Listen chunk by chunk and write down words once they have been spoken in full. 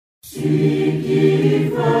Seek ye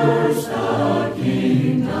first the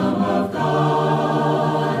kingdom of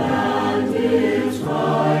God and His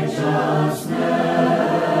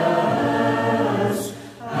righteousness,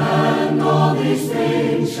 and all these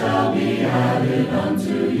things shall be added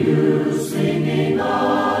unto you, singing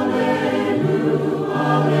Alleluia,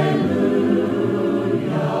 Alleluia.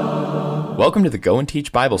 Welcome to the Go and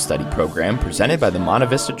Teach Bible Study program presented by the Monte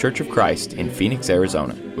Vista Church of Christ in Phoenix,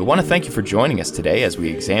 Arizona. We want to thank you for joining us today as we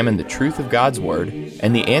examine the truth of God's Word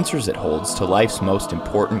and the answers it holds to life's most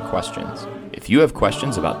important questions. If you have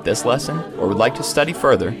questions about this lesson or would like to study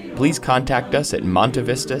further, please contact us at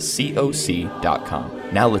montevistacoc.com.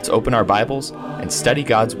 Now let's open our Bibles and study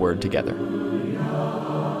God's Word together.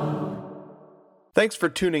 Thanks for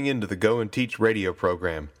tuning in to the Go and Teach radio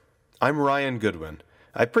program. I'm Ryan Goodwin.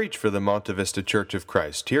 I preach for the Monte Vista Church of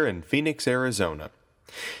Christ here in Phoenix, Arizona.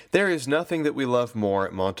 There is nothing that we love more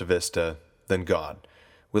at Monte Vista than God.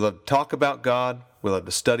 We love to talk about God. We love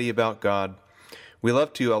to study about God. We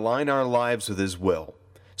love to align our lives with His will.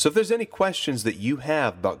 So if there's any questions that you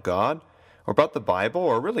have about God or about the Bible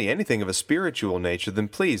or really anything of a spiritual nature, then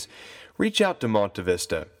please reach out to Monte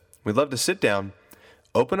Vista. We'd love to sit down,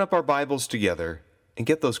 open up our Bibles together, and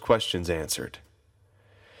get those questions answered.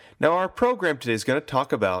 Now, our program today is going to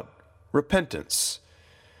talk about repentance.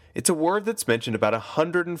 It's a word that's mentioned about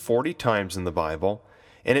 140 times in the Bible,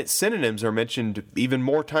 and its synonyms are mentioned even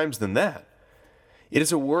more times than that. It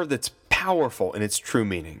is a word that's powerful in its true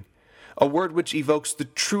meaning, a word which evokes the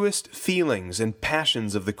truest feelings and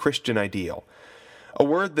passions of the Christian ideal, a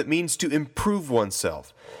word that means to improve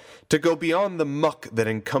oneself, to go beyond the muck that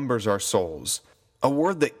encumbers our souls, a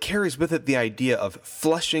word that carries with it the idea of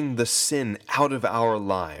flushing the sin out of our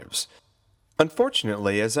lives.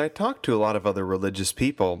 Unfortunately, as I talk to a lot of other religious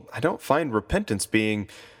people, I don't find repentance being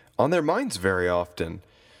on their minds very often.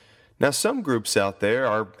 Now, some groups out there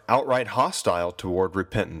are outright hostile toward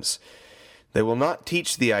repentance. They will not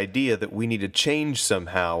teach the idea that we need to change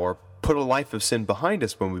somehow or put a life of sin behind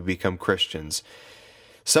us when we become Christians.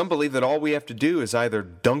 Some believe that all we have to do is either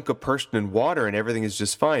dunk a person in water and everything is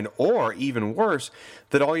just fine, or even worse,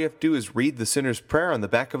 that all you have to do is read the sinner's prayer on the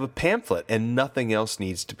back of a pamphlet and nothing else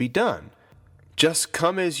needs to be done. Just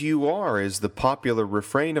come as you are is the popular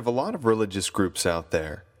refrain of a lot of religious groups out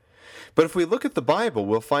there. But if we look at the Bible,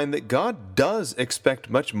 we'll find that God does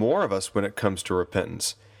expect much more of us when it comes to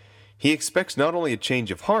repentance. He expects not only a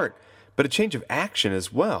change of heart, but a change of action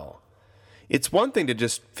as well. It's one thing to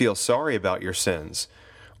just feel sorry about your sins,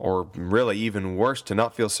 or really even worse, to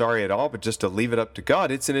not feel sorry at all, but just to leave it up to God.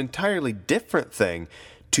 It's an entirely different thing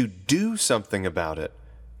to do something about it,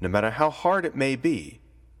 no matter how hard it may be.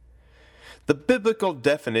 The biblical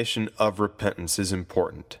definition of repentance is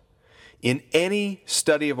important. In any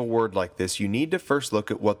study of a word like this, you need to first look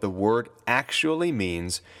at what the word actually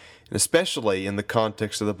means, and especially in the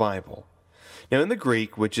context of the Bible. Now, in the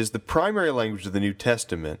Greek, which is the primary language of the New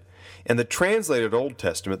Testament, and the translated Old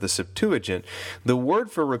Testament, the Septuagint, the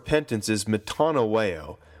word for repentance is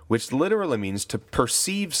metanoeo, which literally means to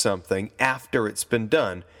perceive something after it's been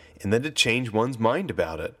done, and then to change one's mind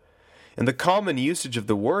about it. And the common usage of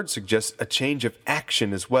the word suggests a change of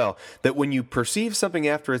action as well, that when you perceive something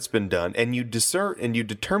after it's been done, and you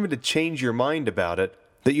determine to change your mind about it,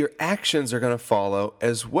 that your actions are going to follow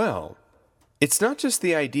as well. It's not just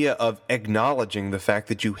the idea of acknowledging the fact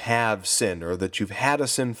that you have sinned or that you've had a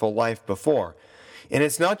sinful life before. And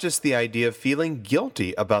it's not just the idea of feeling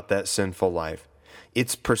guilty about that sinful life.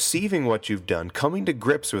 It's perceiving what you've done, coming to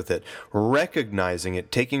grips with it, recognizing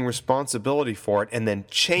it, taking responsibility for it, and then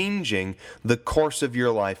changing the course of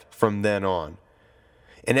your life from then on.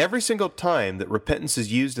 And every single time that repentance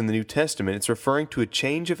is used in the New Testament, it's referring to a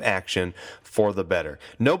change of action for the better.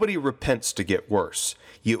 Nobody repents to get worse.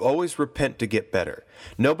 You always repent to get better.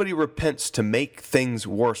 Nobody repents to make things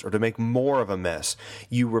worse or to make more of a mess.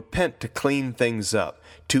 You repent to clean things up,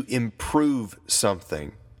 to improve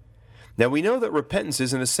something. Now, we know that repentance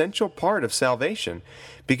is an essential part of salvation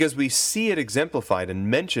because we see it exemplified and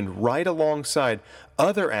mentioned right alongside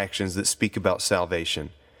other actions that speak about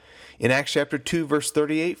salvation. In Acts chapter 2, verse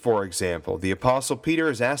 38, for example, the Apostle Peter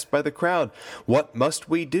is asked by the crowd, "What must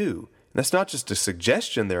we do?" And that's not just a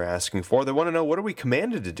suggestion they're asking for. They want to know, what are we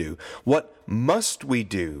commanded to do? What must we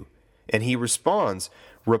do? And he responds,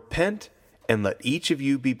 "Repent and let each of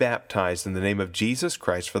you be baptized in the name of Jesus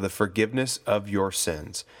Christ for the forgiveness of your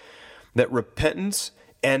sins." That repentance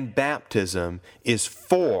and baptism is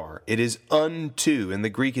for, it is unto. In the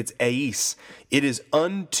Greek, it's eis. It is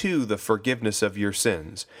unto the forgiveness of your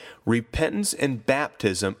sins. Repentance and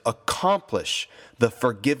baptism accomplish the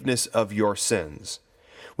forgiveness of your sins.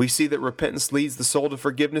 We see that repentance leads the soul to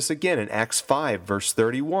forgiveness again in Acts 5, verse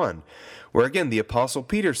 31, where again the Apostle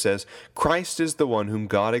Peter says, Christ is the one whom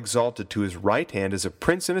God exalted to his right hand as a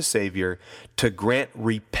prince and a savior to grant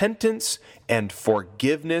repentance and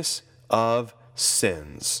forgiveness of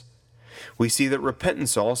sins. We see that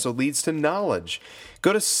repentance also leads to knowledge.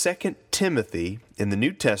 Go to 2 Timothy in the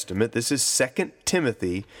New Testament. This is 2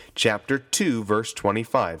 Timothy chapter 2, verse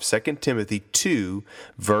 25. 2 Timothy 2,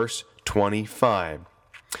 verse 25.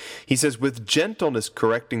 He says, with gentleness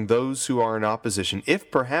correcting those who are in opposition,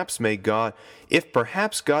 if perhaps God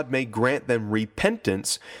may grant them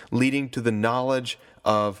repentance, leading to the knowledge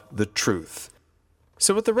of the truth.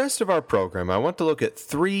 So with the rest of our program, I want to look at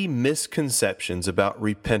 3 misconceptions about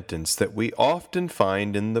repentance that we often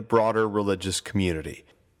find in the broader religious community.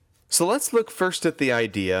 So let's look first at the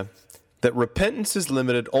idea that repentance is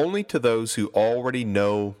limited only to those who already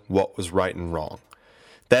know what was right and wrong.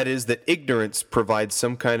 That is, that ignorance provides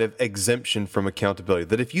some kind of exemption from accountability.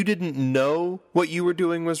 That if you didn't know what you were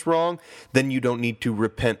doing was wrong, then you don't need to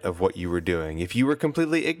repent of what you were doing. If you were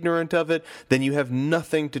completely ignorant of it, then you have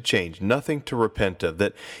nothing to change, nothing to repent of.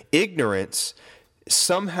 That ignorance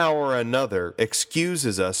somehow or another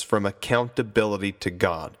excuses us from accountability to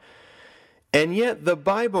God. And yet the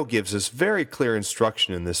Bible gives us very clear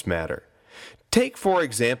instruction in this matter. Take, for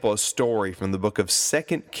example, a story from the book of 2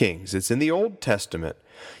 Kings. It's in the Old Testament.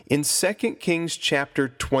 In 2 Kings chapter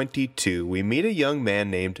 22, we meet a young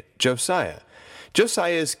man named Josiah.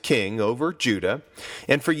 Josiah is king over Judah,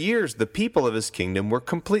 and for years the people of his kingdom were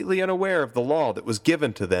completely unaware of the law that was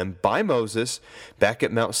given to them by Moses back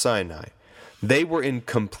at Mount Sinai. They were in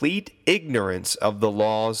complete ignorance of the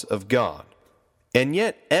laws of God. And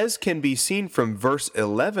yet, as can be seen from verse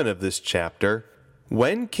 11 of this chapter,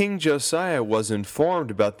 when King Josiah was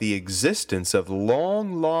informed about the existence of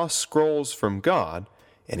long-lost scrolls from God,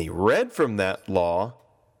 and he read from that law,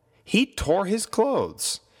 he tore his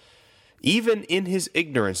clothes. Even in his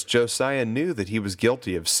ignorance, Josiah knew that he was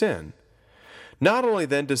guilty of sin. Not only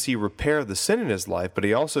then does he repair the sin in his life, but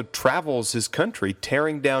he also travels his country,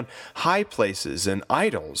 tearing down high places and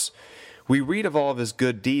idols. We read of all of his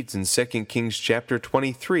good deeds in 2 Kings chapter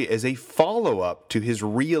 23 as a follow-up to his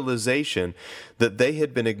realization that they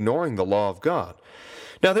had been ignoring the law of God.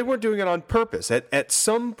 Now, they weren't doing it on purpose. At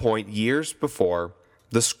some point years before,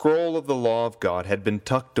 the scroll of the law of God had been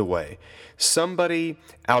tucked away. Somebody,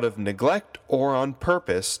 out of neglect or on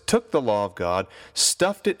purpose, took the law of God,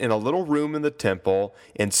 stuffed it in a little room in the temple,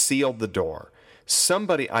 and sealed the door.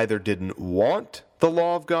 Somebody either didn't want the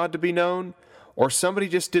law of God to be known, or somebody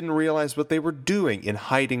just didn't realize what they were doing in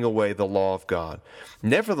hiding away the law of God.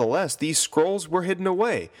 Nevertheless, these scrolls were hidden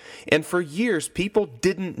away, and for years people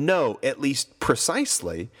didn't know, at least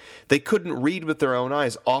precisely. They couldn't read with their own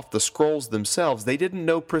eyes off the scrolls themselves. They didn't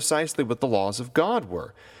know precisely what the laws of God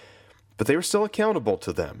were, but they were still accountable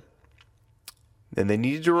to them, and they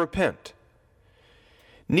needed to repent.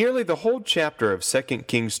 Nearly the whole chapter of 2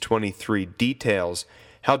 Kings 23 details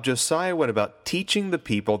how Josiah went about teaching the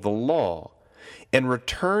people the law and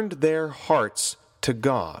returned their hearts to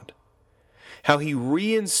God. How he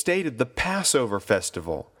reinstated the Passover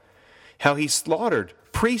festival. How he slaughtered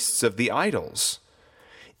priests of the idols.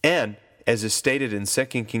 And, as is stated in 2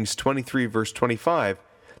 Kings 23 verse 25,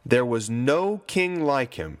 there was no king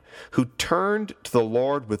like him who turned to the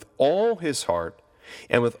Lord with all his heart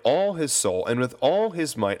and with all his soul and with all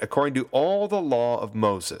his might according to all the law of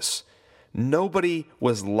Moses. Nobody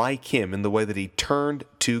was like him in the way that he turned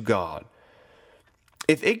to God.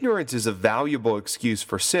 If ignorance is a valuable excuse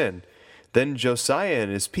for sin, then Josiah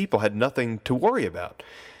and his people had nothing to worry about.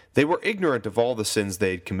 They were ignorant of all the sins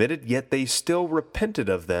they had committed, yet they still repented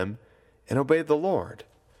of them and obeyed the Lord.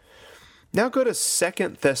 Now go to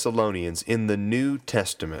 2 Thessalonians in the New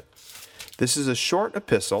Testament. This is a short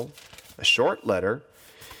epistle, a short letter,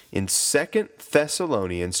 in 2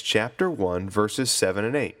 Thessalonians chapter 1, verses 7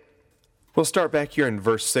 and 8. We'll start back here in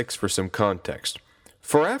verse 6 for some context.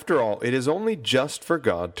 For after all, it is only just for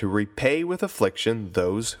God to repay with affliction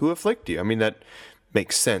those who afflict you. I mean, that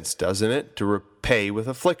makes sense, doesn't it? To repay with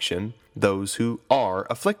affliction those who are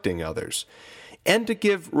afflicting others. And to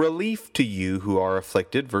give relief to you who are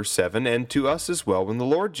afflicted, verse 7, and to us as well, when the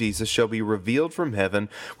Lord Jesus shall be revealed from heaven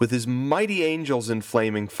with his mighty angels in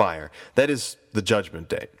flaming fire. That is the judgment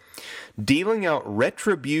day. Dealing out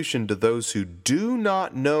retribution to those who do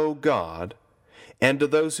not know God, and to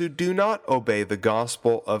those who do not obey the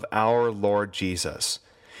gospel of our Lord Jesus.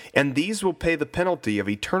 And these will pay the penalty of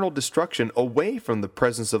eternal destruction away from the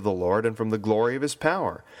presence of the Lord and from the glory of his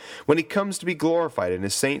power, when he comes to be glorified in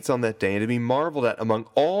his saints on that day and to be marveled at among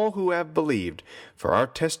all who have believed, for our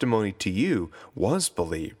testimony to you was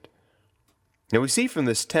believed. Now we see from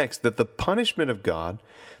this text that the punishment of God,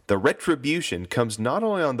 the retribution, comes not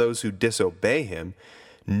only on those who disobey him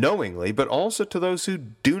knowingly, but also to those who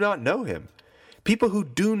do not know him. People who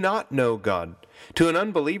do not know God. To an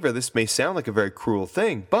unbeliever, this may sound like a very cruel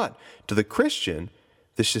thing, but to the Christian,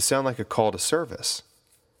 this should sound like a call to service.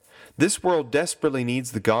 This world desperately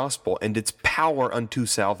needs the gospel and its power unto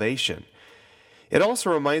salvation. It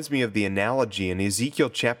also reminds me of the analogy in Ezekiel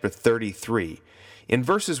chapter 33. In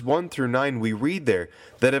verses 1 through 9, we read there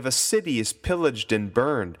that if a city is pillaged and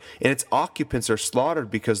burned, and its occupants are slaughtered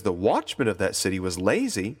because the watchman of that city was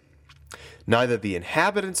lazy, neither the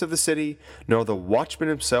inhabitants of the city nor the watchman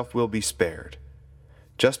himself will be spared.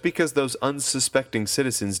 Just because those unsuspecting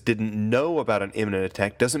citizens didn't know about an imminent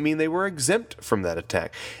attack doesn't mean they were exempt from that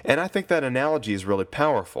attack. And I think that analogy is really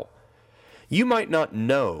powerful. You might not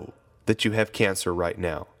know that you have cancer right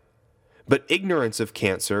now, but ignorance of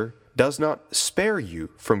cancer does not spare you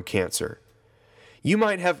from cancer. You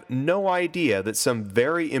might have no idea that some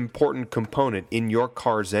very important component in your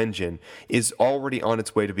car's engine is already on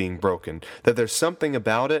its way to being broken, that there's something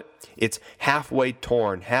about it, it's halfway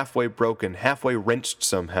torn, halfway broken, halfway wrenched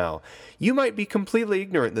somehow. You might be completely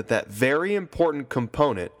ignorant that that very important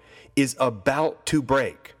component is about to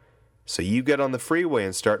break. So you get on the freeway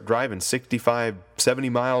and start driving 65, 70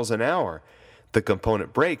 miles an hour. The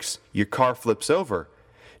component breaks, your car flips over.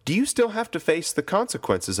 Do you still have to face the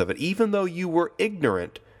consequences of it, even though you were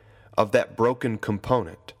ignorant of that broken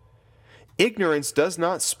component? Ignorance does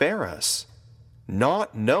not spare us.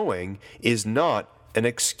 Not knowing is not an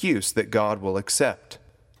excuse that God will accept.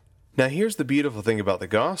 Now here's the beautiful thing about the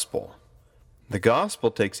gospel. The gospel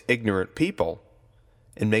takes ignorant people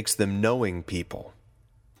and makes them knowing people.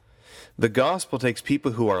 The gospel takes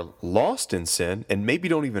people who are lost in sin and maybe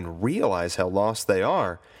don't even realize how lost they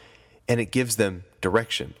are, and it gives them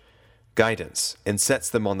direction, guidance, and sets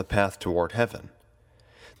them on the path toward heaven.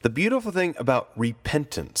 The beautiful thing about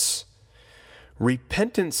repentance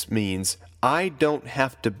means I don't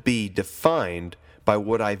have to be defined by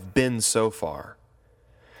what I've been so far.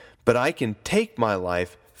 But I can take my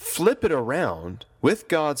life, flip it around with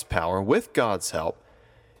God's power, with God's help,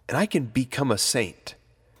 and I can become a saint.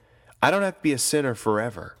 I don't have to be a sinner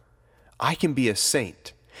forever. I can be a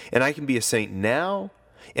saint. And I can be a saint now,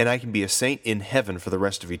 and I can be a saint in heaven for the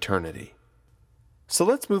rest of eternity. So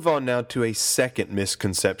let's move on now to a second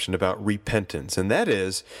misconception about repentance, and that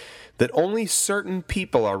is that only certain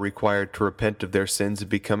people are required to repent of their sins and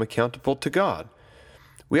become accountable to God.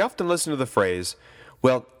 We often listen to the phrase,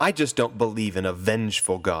 well, I just don't believe in a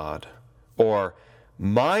vengeful God, or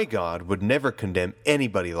my God would never condemn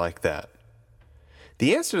anybody like that.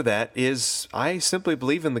 The answer to that is, I simply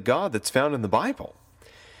believe in the God that's found in the Bible.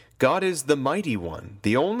 God is the mighty one,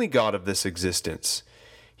 the only God of this existence.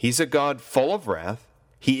 He's a God full of wrath.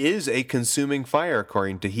 He is a consuming fire,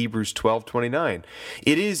 according to Hebrews 12:29.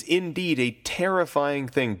 It is indeed a terrifying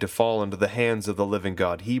thing to fall into the hands of the living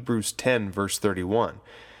God, Hebrews 10, verse 31.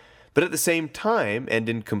 But at the same time, and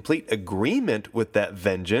in complete agreement with that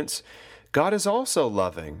vengeance, God is also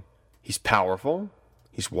loving. He's powerful.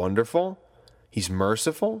 He's wonderful. He's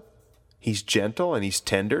merciful. He's gentle and he's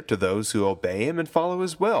tender to those who obey him and follow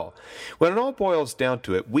his will. When it all boils down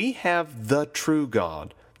to it, we have the true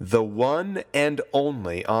God, the one and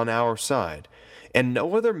only, on our side. And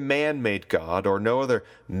no other man-made God or no other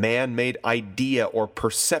man-made idea or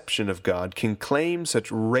perception of God can claim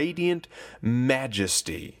such radiant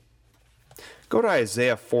majesty. Go to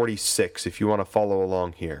Isaiah 46 if you want to follow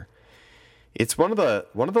along here. It's one of the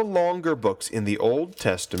longer books in the Old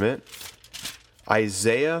Testament,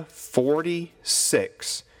 Isaiah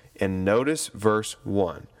 46, and notice verse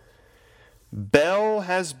 1. Bel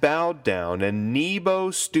has bowed down, and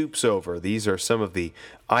Nebo stoops over. These are some of the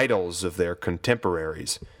idols of their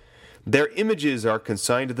contemporaries. Their images are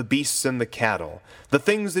consigned to the beasts and the cattle. The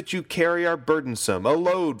things that you carry are burdensome, a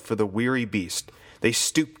load for the weary beast. They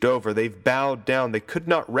stooped over, they've bowed down, they could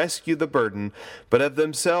not rescue the burden, but have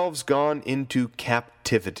themselves gone into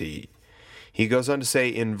captivity. He goes on to say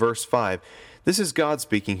in verse 5, this is God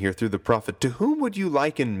speaking here through the prophet, to whom would you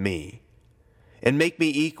liken me, and make me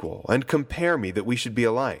equal, and compare me that we should be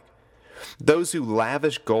alike? Those who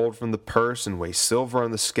lavish gold from the purse and weigh silver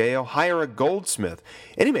on the scale hire a goldsmith,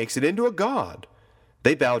 and he makes it into a god.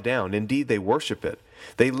 They bow down, indeed they worship it.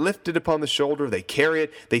 They lift it upon the shoulder, they carry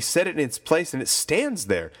it, they set it in its place, and it stands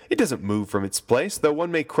there. It doesn't move from its place. Though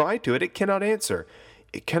one may cry to it, it cannot answer.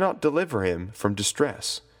 It cannot deliver him from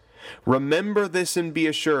distress. Remember this and be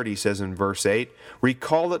assured, he says in verse 8.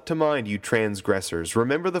 Recall it to mind, you transgressors.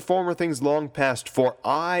 Remember the former things long past, for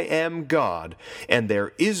I am God, and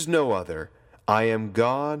there is no other. I am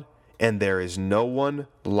God, and there is no one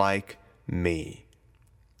like me.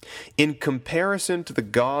 In comparison to the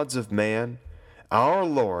gods of man, our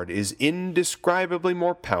Lord is indescribably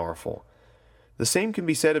more powerful. The same can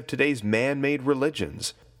be said of today's man-made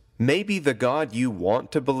religions. Maybe the God you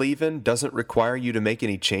want to believe in doesn't require you to make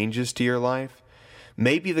any changes to your life.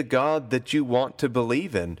 Maybe the God that you want to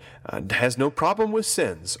believe in has no problem with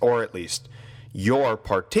sins, or at least your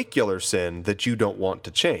particular sin that you don't want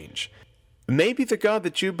to change. Maybe the God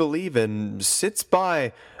that you believe in sits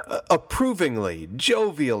by approvingly,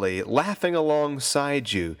 jovially, laughing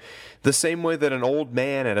alongside you, the same way that an old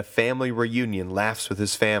man at a family reunion laughs with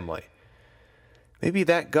his family. Maybe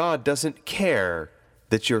that God doesn't care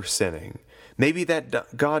that you're sinning. Maybe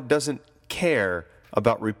that God doesn't care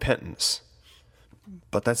about repentance.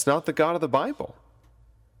 But that's not the God of the Bible.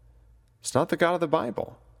 It's not the God of the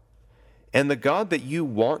Bible. And the God that you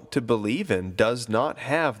want to believe in does not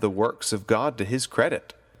have the works of God to his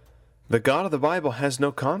credit. The God of the Bible has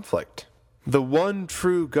no conflict. The one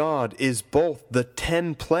true God is both the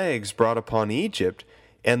 10 plagues brought upon Egypt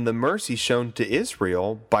and the mercy shown to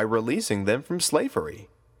Israel by releasing them from slavery.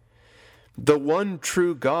 The one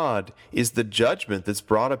true God is the judgment that's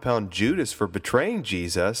brought upon Judas for betraying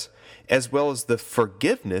Jesus, as well as the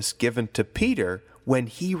forgiveness given to Peter when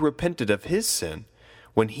he repented of his sin,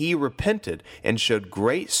 when he repented and showed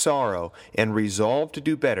great sorrow and resolved to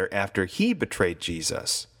do better after he betrayed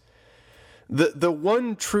Jesus. The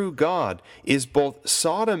one true God is both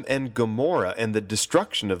Sodom and Gomorrah and the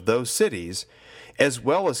destruction of those cities, as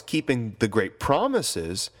well as keeping the great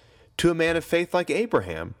promises to a man of faith like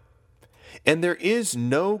Abraham. And there is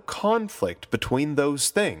no conflict between those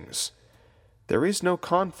things. There is no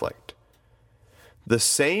conflict. The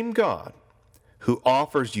same God who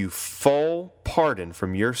offers you full pardon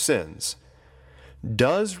from your sins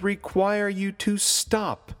does require you to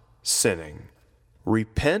stop sinning.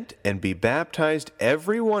 Repent and be baptized,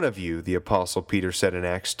 every one of you, the Apostle Peter said in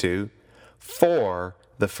Acts 2, for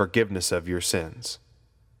the forgiveness of your sins.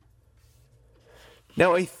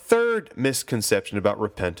 Now, a third misconception about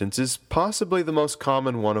repentance is possibly the most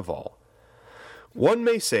common one of all. One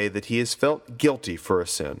may say that he has felt guilty for a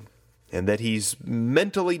sin, and that he's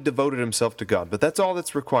mentally devoted himself to God, but that's all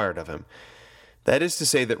that's required of him. That is to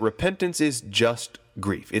say that repentance is just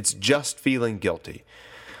grief. It's just feeling guilty.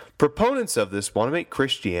 Proponents of this want to make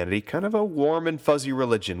Christianity kind of a warm and fuzzy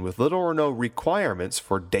religion with little or no requirements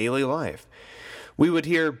for daily life. We would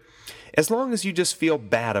hear, as long as you just feel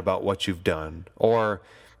bad about what you've done, or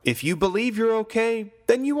if you believe you're okay,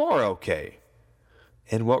 then you are okay.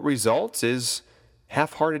 And what results is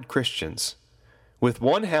half-hearted Christians, with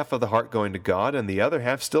one half of the heart going to God and the other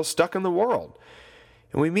half still stuck in the world.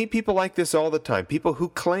 And we meet people like this all the time, people who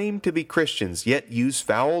claim to be Christians yet use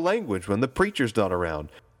foul language when the preacher's not around,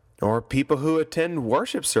 or people who attend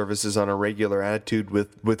worship services on a regular attitude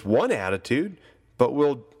with one attitude, but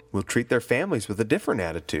will treat their families with a different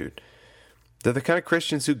attitude. They're the kind of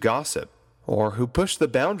Christians who gossip, or who push the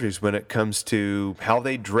boundaries when it comes to how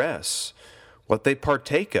they dress, what they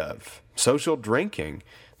partake of, social drinking,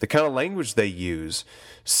 the kind of language they use,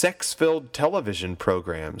 sex-filled television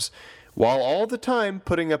programs, while all the time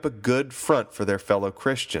putting up a good front for their fellow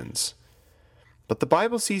Christians. But the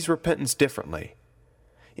Bible sees repentance differently.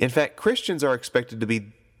 In fact, Christians are expected to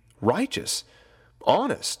be righteous,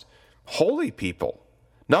 honest, holy people,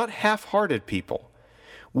 not half-hearted people.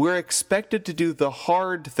 We're expected to do the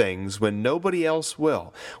hard things when nobody else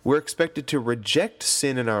will. We're expected to reject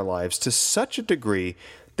sin in our lives to such a degree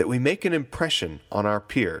that we make an impression on our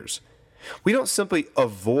peers. We don't simply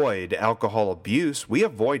avoid alcohol abuse, we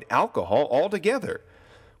avoid alcohol altogether.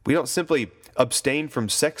 We don't simply abstain from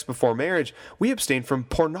sex before marriage, we abstain from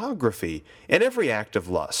pornography and every act of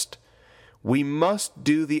lust. We must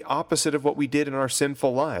do the opposite of what we did in our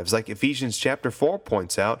sinful lives. Like Ephesians chapter 4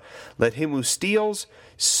 points out, let him who steals,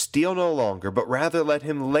 steal no longer, but rather let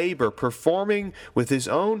him labor, performing with his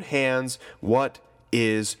own hands what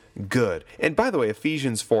is good. And by the way,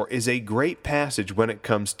 Ephesians 4 is a great passage when it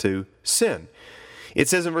comes to sin. It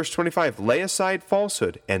says in verse 25, lay aside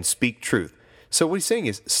falsehood and speak truth. So what he's saying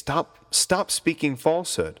is stop speaking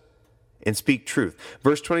falsehood and speak truth.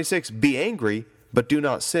 Verse 26, be angry, but do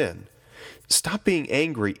not sin. Stop being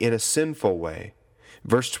angry in a sinful way.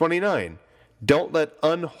 Verse 29, don't let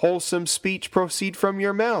unwholesome speech proceed from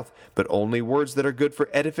your mouth, but only words that are good for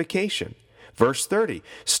edification. Verse 30,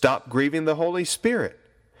 stop grieving the Holy Spirit.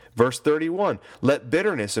 Verse 31, let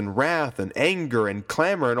bitterness and wrath and anger and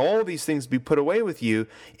clamor and all these things be put away with you,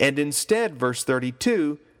 and instead, verse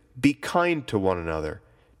 32, be kind to one another,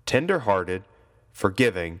 tender-hearted,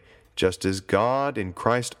 forgiving, just as God in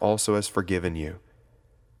Christ also has forgiven you.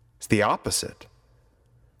 It's the opposite.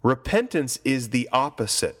 Repentance is the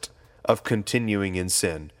opposite of continuing in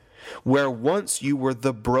sin. Where once you were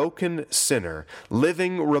the broken sinner,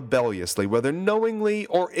 living rebelliously, whether knowingly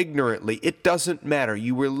or ignorantly, it doesn't matter.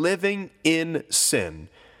 You were living in sin.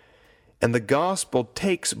 And the gospel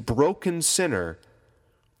takes broken sinner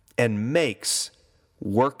and makes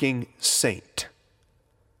working saint.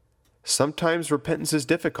 Sometimes repentance is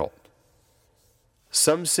difficult.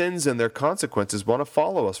 Some sins and their consequences want to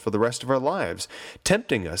follow us for the rest of our lives,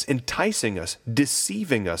 tempting us, enticing us,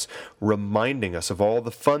 deceiving us, reminding us of all the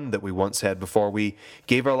fun that we once had before we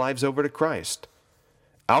gave our lives over to Christ.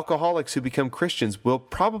 Alcoholics who become Christians will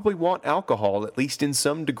probably want alcohol, at least in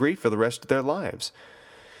some degree, for the rest of their lives.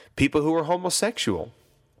 People who are homosexual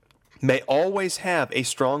may always have a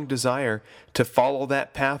strong desire to follow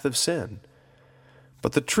that path of sin.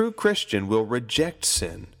 But the true Christian will reject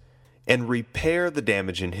sin and repair the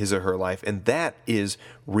damage in his or her life, and that is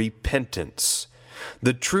repentance.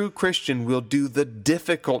 The true Christian will do the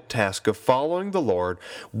difficult task of following the Lord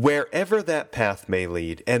wherever that path may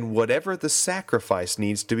lead and whatever the sacrifice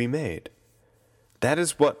needs to be made. That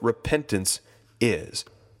is what repentance is.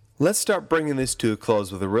 Let's start bringing this to a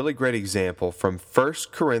close with a really great example from 1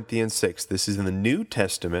 Corinthians 6. This is in the New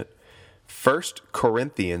Testament, 1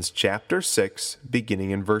 Corinthians chapter 6, beginning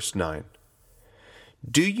in verse 9.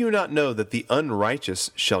 Do you not know that the unrighteous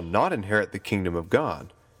shall not inherit the kingdom of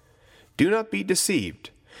God? Do not be deceived.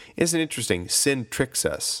 Isn't it interesting? Sin tricks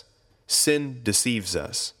us. Sin deceives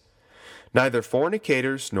us. Neither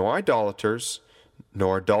fornicators, nor idolaters,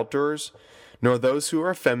 nor adulterers, nor those who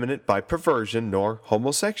are effeminate by perversion, nor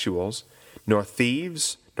homosexuals, nor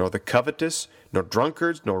thieves, nor the covetous, nor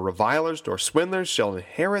drunkards, nor revilers, nor swindlers shall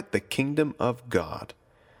inherit the kingdom of God.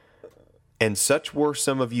 And such were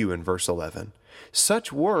some of you, in verse 11.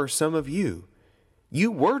 Such were some of you.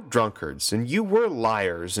 You were drunkards, and you were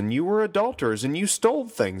liars, and you were adulterers, and you stole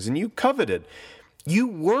things, and you coveted. You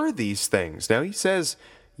were these things. Now he says,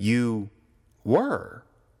 you were.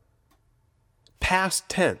 Past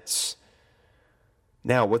tense.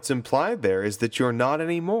 Now, what's implied there is that you're not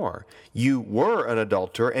anymore. You were an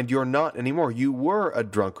adulterer, and you're not anymore. You were a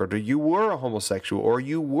drunkard, or you were a homosexual, or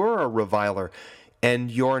you were a reviler, and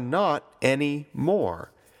you're not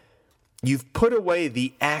anymore. You've put away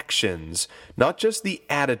the actions, not just the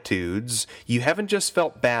attitudes. You haven't just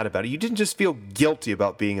felt bad about it. You didn't just feel guilty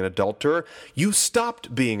about being an adulterer. You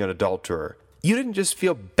stopped being an adulterer. You didn't just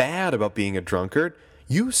feel bad about being a drunkard.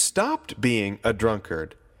 You stopped being a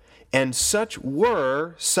drunkard. And such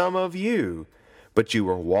were some of you. But you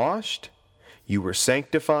were washed, you were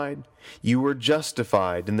sanctified, you were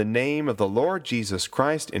justified in the name of the Lord Jesus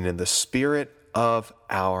Christ and in the Spirit of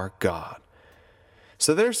our God.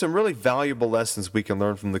 So there's some really valuable lessons we can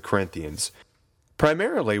learn from the Corinthians.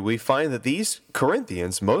 Primarily, we find that these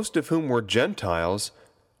Corinthians, most of whom were Gentiles,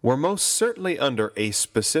 were most certainly under a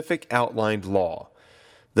specific outlined law.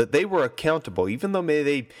 That they were accountable, even though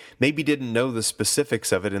they maybe didn't know the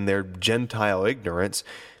specifics of it in their Gentile ignorance,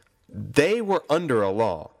 they were under a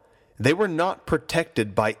law. They were not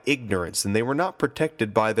protected by ignorance, and they were not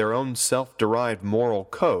protected by their own self-derived moral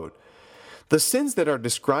code. The sins that are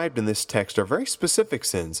described in this text are very specific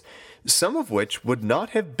sins, some of which would not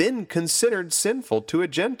have been considered sinful to a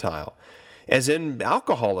Gentile, as in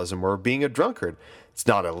alcoholism or being a drunkard. It's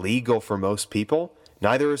not illegal for most people.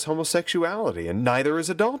 Neither is homosexuality, and neither is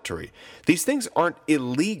adultery. These things aren't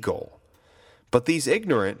illegal, but these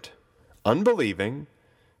ignorant, unbelieving,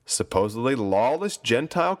 supposedly lawless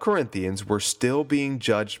Gentile Corinthians were still being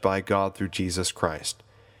judged by God through Jesus Christ.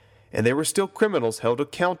 And they were still criminals held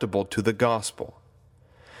accountable to the gospel.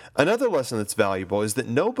 Another lesson that's valuable is that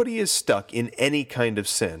nobody is stuck in any kind of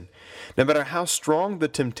sin, no matter how strong the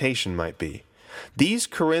temptation might be. These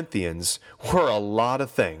Corinthians were a lot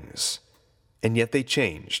of things, and yet they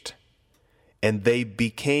changed, and they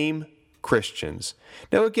became Christians.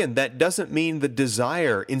 Now again, that doesn't mean the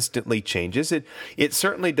desire instantly changes. It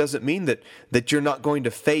certainly doesn't mean that you're not going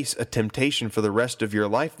to face a temptation for the rest of your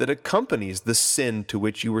life that accompanies the sin to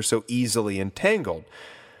which you were so easily entangled.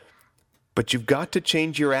 But you've got to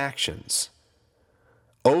change your actions.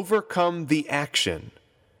 Overcome the action.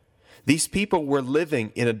 These people were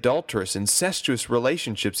living in adulterous, incestuous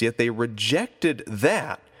relationships, yet they rejected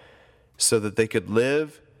that so that they could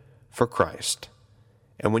live for Christ.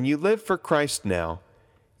 And when you live for Christ now,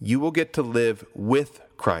 you will get to live with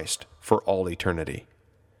Christ for all eternity.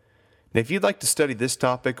 And if you'd like to study this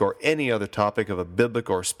topic or any other topic of a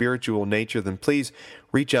biblical or spiritual nature, then please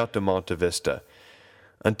reach out to Monte Vista.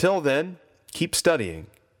 Until then, keep studying,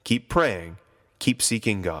 keep praying, keep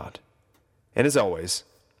seeking God. And as always,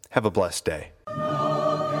 have a blessed day.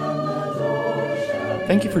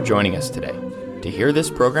 Thank you for joining us today. To hear this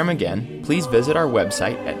program again, please visit our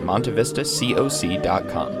website at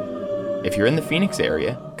montevistacoc.com. If you're in the Phoenix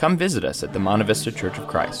area, come visit us at the Monte Vista Church of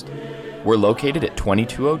Christ. We're located at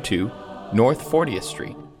 2202 North 40th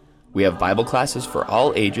Street. We have Bible classes for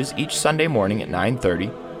all ages each Sunday morning at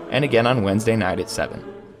 9:30 and again on Wednesday night at 7.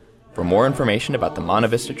 For more information about the Monte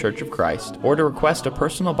Vista Church of Christ or to request a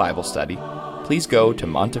personal Bible study, please go to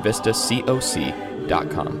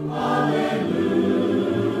montevistacoc.com. Hallelujah.